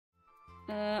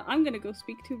I'm gonna go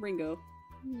speak to Ringo.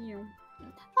 Yeah.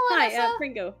 Hello, Hi, Nessa.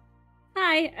 Ringo.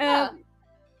 Hi,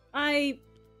 Yeah.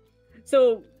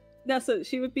 So, Nessa,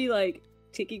 she would be, like,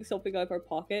 taking something out of her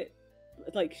pocket.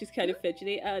 Like, she's kind of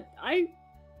fidgety.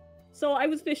 So I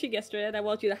was fishing yesterday, and I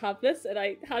wanted you to have this, and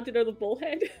I handed her the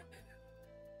bullhead. Fish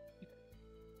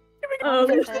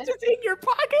that's in your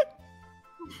pocket?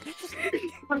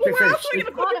 Where else are you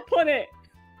gonna put it?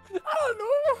 I don't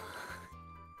know.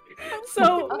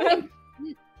 So, Okay.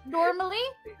 Normally,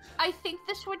 I think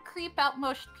this would creep out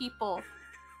most people,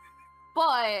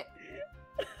 but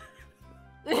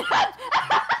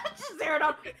just there it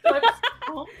up.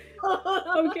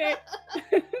 okay.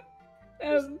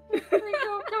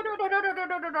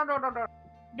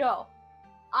 No.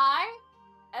 I,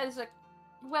 as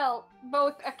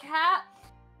both a cat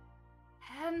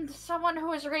and someone who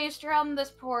was raised around this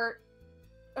port,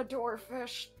 adore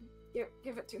fish.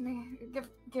 Give it to me. Give.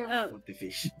 The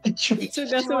fish. So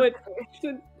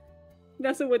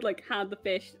Nessa would like hand the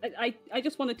fish. I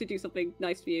just wanted to do something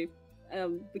nice for you,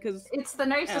 because it's the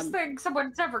nicest thing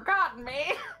someone's ever gotten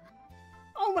me.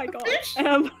 Oh my god.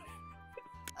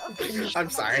 I'm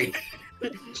sorry.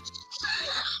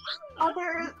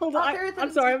 Hold on.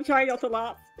 I'm sorry. I'm trying not to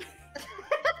laugh.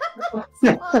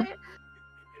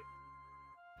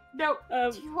 No,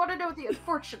 do you want to know the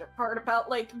unfortunate part about,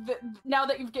 like, now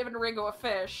that you've given Ringo a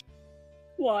fish?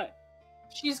 What?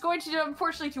 She's going to,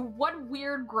 unfortunately, do one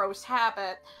weird, gross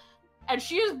habit, and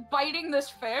she is biting this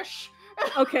fish.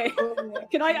 Okay,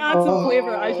 can I add some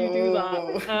flavor as you do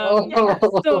that?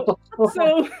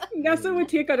 So Nessa would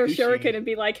take out her shuriken and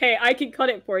be like, "Hey, I can cut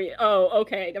it for you." Oh,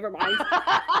 okay, never mind.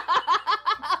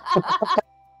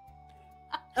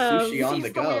 Sushi on the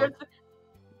go.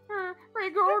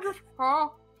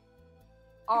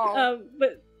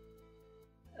 But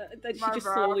then she just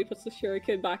slowly puts the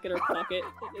shuriken back in her pocket.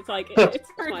 It's like, it's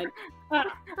fine.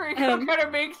 Rico kind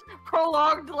of makes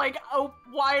prolonged, like,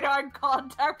 wide-eyed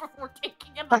contact before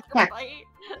taking another bite.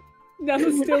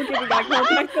 Nessa's still giving that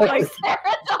contact, but like...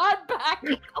 Sarah's on back!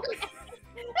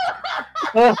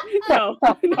 No.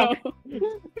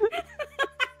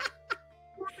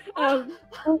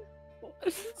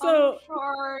 So... I'm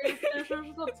sorry,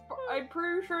 I'm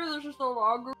pretty sure this is the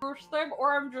longest thing,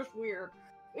 or I'm just weird.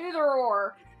 Either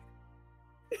or.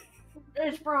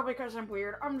 It's probably because I'm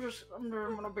weird. I'm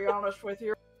gonna be honest with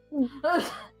you.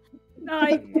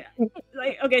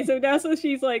 Okay, so Nessa,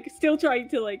 she's like still trying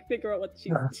to like figure out what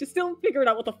she's still figuring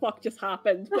out what the fuck just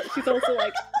happened, but she's also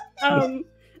like, I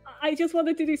just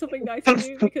wanted to do something nice for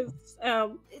you because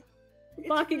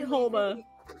back in Colma,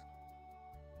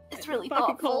 it's really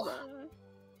thoughtful.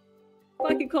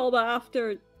 Back in Colma,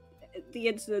 after the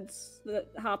incidents that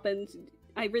happened,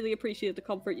 I really appreciate the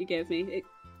comfort you gave me. It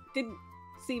didn't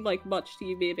seem like much to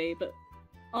you, maybe, but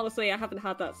honestly, I haven't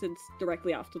had that since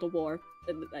directly after the war,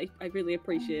 and I really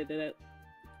appreciated it.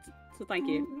 So thank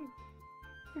you.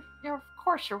 Yeah, of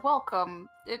course, you're welcome.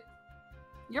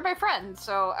 You're my friend,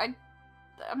 so I'm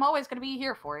always gonna be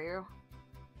here for you.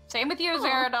 Same with you,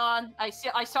 Zeradon.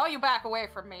 I saw you back away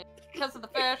from me because of the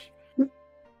fish.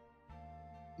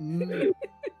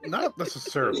 Not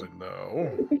necessarily,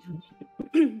 no.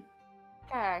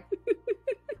 Okay.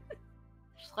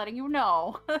 Just letting you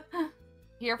know.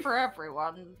 Here for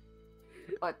everyone.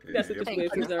 But that's just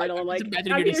waves from Zeradon, like,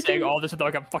 imagine you're just saying all this with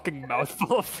like a fucking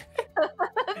mouthful of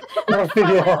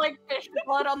like fish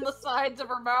blood on the sides of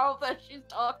her mouth as she's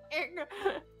talking.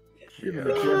 Yeah,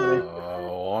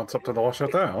 want something to wash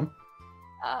it down?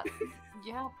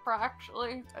 Yeah,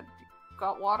 actually.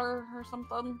 Got water or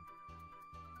something?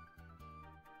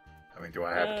 I mean, do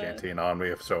I have a canteen on me?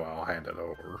 If so, I'll hand it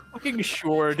over. Fucking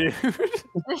sure, dude.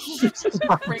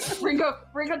 Ringo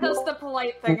does the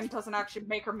polite thing and doesn't actually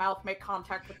make her mouth make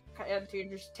contact with the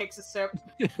canteen, just takes a sip.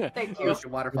 Thank you.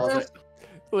 Waterfalls.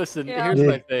 Listen, Yeah.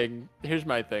 Here's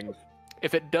my thing.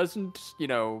 If it doesn't,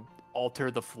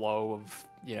 alter the flow of,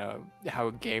 how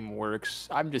a game works,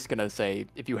 I'm just gonna say,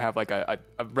 if you have like a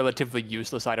relatively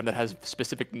useless item that has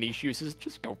specific niche uses,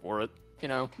 just go for it.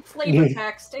 Flavor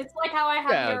text. It's like how I have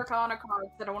the Arcana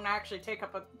cards that don't actually take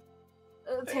up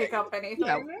anything.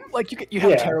 Yeah, like you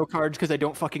have tarot cards because they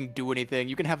don't fucking do anything.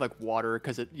 You can have like water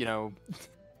because it, lets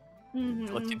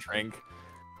you drink.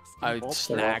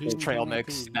 Snacks, trail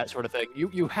mix, that sort of thing.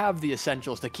 You have the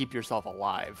essentials to keep yourself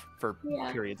alive for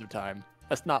periods of time.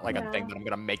 That's not like a thing that I'm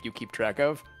gonna make you keep track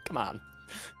of. Come on.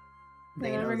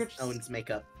 Thanos owns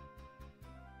makeup.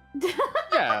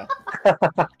 Yeah.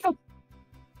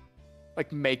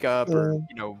 Like makeup or,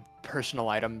 personal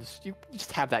items. You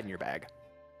just have that in your bag.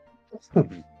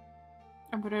 I'm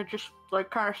gonna just,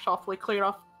 like, kind of softly clean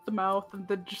off the mouth and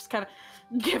then just kind of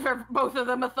give both of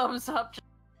them a thumbs up.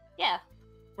 Yeah.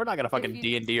 We're not gonna fucking you-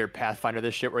 D&D or Pathfinder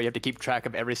this shit where you have to keep track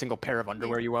of every single pair of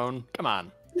underwear you own. Come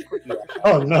on.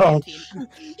 Oh no!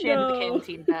 She had the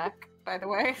canteen back, by the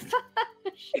way.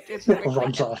 She did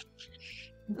Runs off.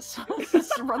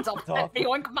 Runs off.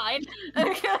 Yoink mine.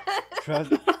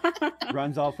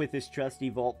 Runs off with his trusty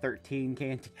Vault 13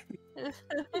 canteen.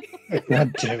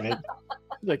 God damn it!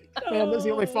 Like, man, that's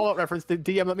the only Fallout reference the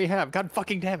DM let me have. God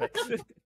fucking damn it.